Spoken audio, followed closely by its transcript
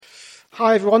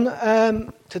Hi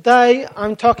everyone. Today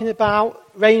I'm talking about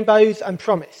rainbows and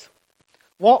promise.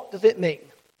 What does it mean?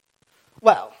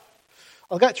 Well,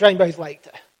 I'll get to rainbows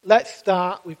later. Let's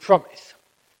start with promise.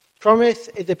 Promise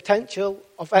is the potential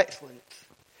of excellence.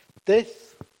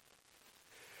 This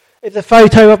is a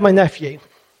photo of my nephew,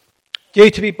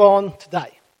 due to be born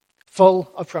today,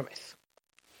 full of promise.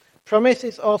 Promise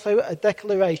is also a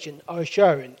declaration or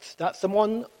assurance that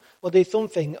someone will do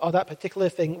something or that particular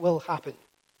thing will happen.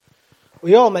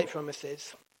 We all make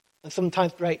promises and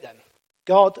sometimes break them.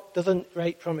 God doesn't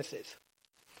break promises.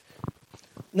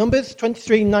 Numbers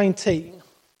 23:19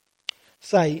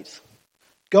 says,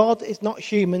 God is not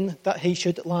human that he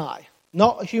should lie,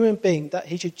 not a human being that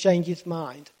he should change his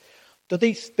mind. Does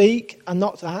he speak and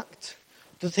not act?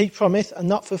 Does he promise and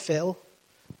not fulfill?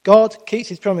 God keeps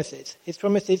his promises. His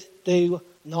promises do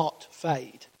not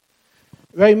fade.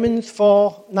 Romans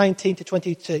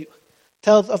 4:19-22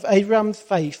 tells of Abraham's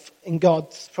faith in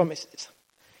God's promises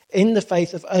in the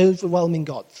face of overwhelming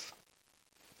odds.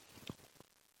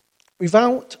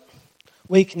 Without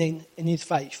weakening in his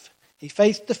faith, he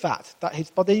faced the fact that his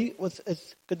body was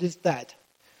as good as dead,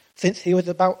 since he was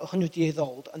about 100 years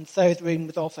old, and Sarah's womb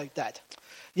was also dead.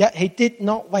 Yet he did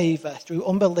not waver through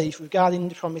unbelief regarding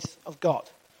the promise of God,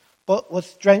 but was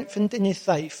strengthened in his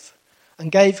faith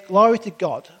and gave glory to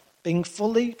God, being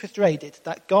fully persuaded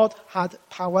that God had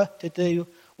power to do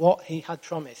what he had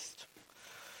promised.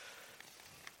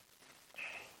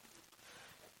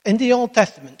 In the Old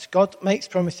Testament, God makes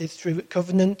promises through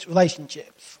covenant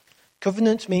relationships.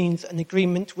 Covenant means an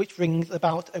agreement which brings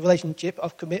about a relationship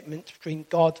of commitment between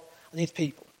God and his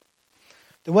people.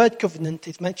 The word covenant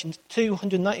is mentioned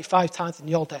 295 times in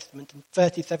the Old Testament and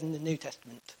 37 in the New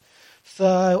Testament.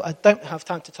 So I don't have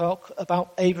time to talk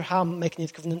about Abraham making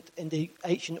his covenant in the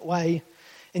ancient way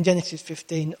in Genesis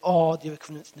 15 or the other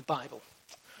covenants in the Bible.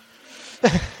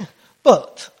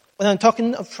 But when I'm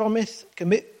talking of promise,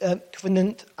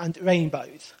 covenant and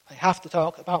rainbows, I have to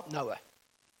talk about Noah.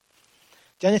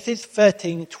 Genesis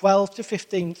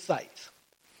 13:12-15 says,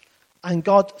 And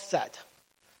God said,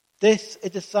 This is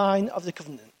the sign of the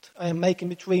covenant I am making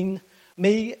between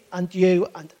me and you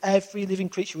and every living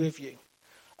creature with you,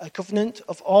 a covenant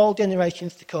of all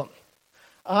generations to come.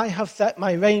 I have set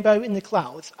my rainbow in the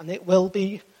clouds, and it will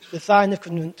be the sign of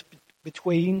covenant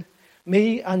between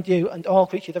me and you and all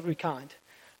creatures of every kind.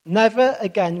 Never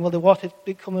again will the waters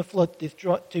become a flood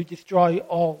to destroy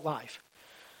all life.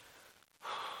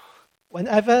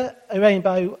 Whenever a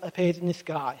rainbow appears in the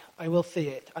sky, I will see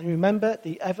it, and remember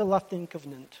the everlasting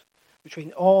covenant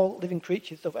between all living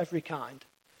creatures of every kind.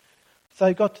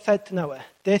 So God said to Noah,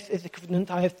 This is the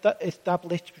covenant I have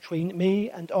established between me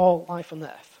and all life on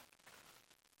earth.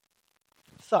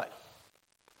 So,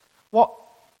 what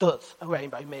does a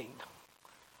rainbow mean?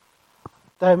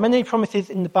 There are many promises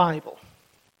in the Bible,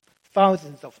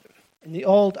 thousands of them, in the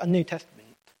Old and New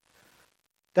Testament.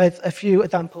 There's a few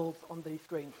examples on the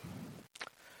screen.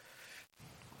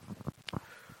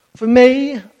 For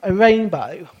me, a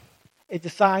rainbow is a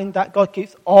sign that God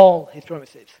keeps all his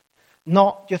promises,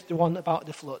 not just the one about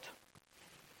the flood.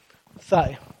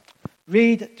 So,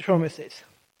 read the promises,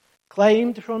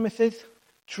 claim the promises,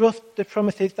 trust the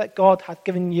promises that God has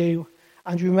given you,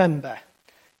 and remember,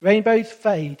 rainbows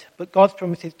fade, but God's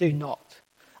promises do not.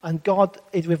 And God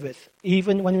is with us,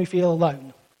 even when we feel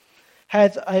alone.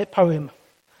 Here's a poem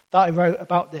that I wrote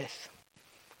about this,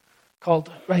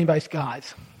 called Rainbow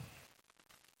Skies.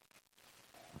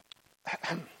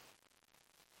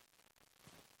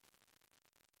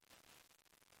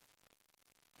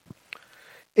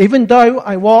 Even though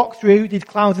I walk through these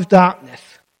clouds of darkness,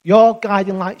 your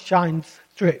guiding light shines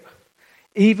through.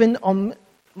 Even on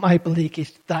my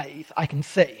bleakest days, I can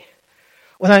see.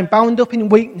 When I'm bound up in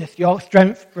weakness, your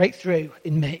strength breaks through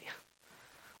in me.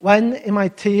 When in my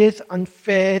tears and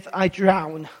fears I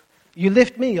drown, you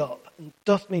lift me up and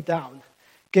dust me down.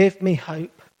 Give me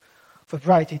hope for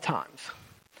brighter times.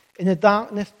 In the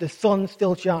darkness, the sun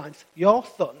still shines. Your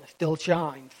sun still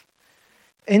shines.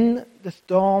 In the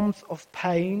storms of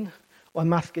pain, when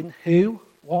I'm asking who,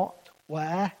 what,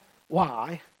 where,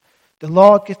 why, the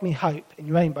Lord gives me hope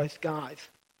in rainbow skies.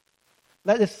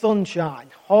 Let the sun shine,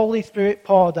 Holy Spirit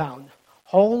pour down,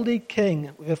 Holy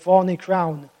King with a thorny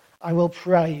crown, I will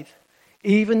praise.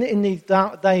 Even in these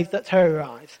dark days that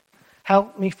terrorize,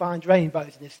 help me find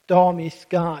rainbows in the stormy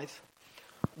skies.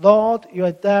 Lord, you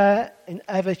are there in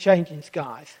ever-changing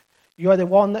skies. You are the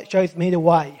one that shows me the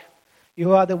way.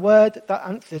 You are the word that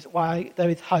answers why there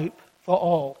is hope for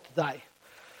all today.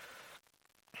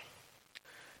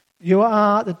 You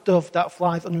are the dove that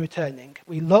flies unreturning.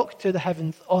 We look to the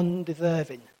heavens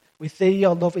undeserving. We see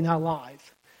your love in our lives.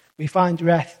 We find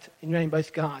rest in rainbow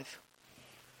skies.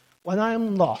 When I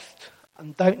am lost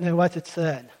and don't know where to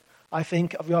turn, I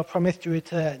think of your promise to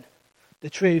return, the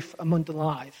truth among the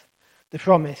lies, the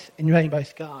promise in rainbow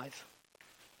skies.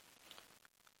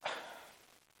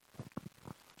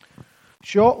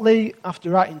 Shortly after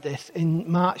writing this,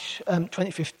 in March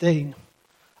 2015,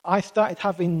 I started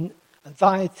having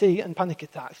anxiety and panic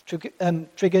attacks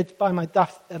triggered by my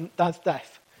dad's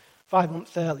death 5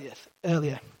 months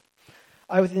earlier.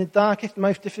 I was in the darkest,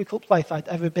 most difficult place I'd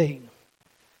ever been.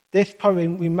 This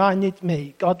poem reminded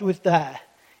me God was there,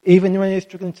 even when I was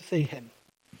struggling to see him.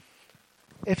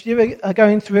 If you are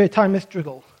going through a time of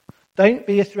struggle, don't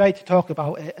be afraid to talk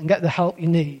about it and get the help you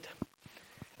need.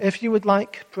 If you would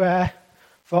like prayer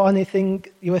for anything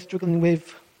you are struggling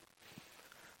with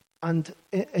and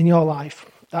in your life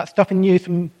that's stopping you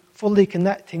from fully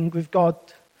connecting with God,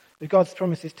 with God's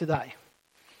promises today,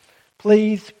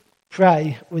 please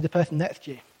pray with the person next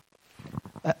to you.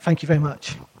 Thank you very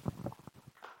much.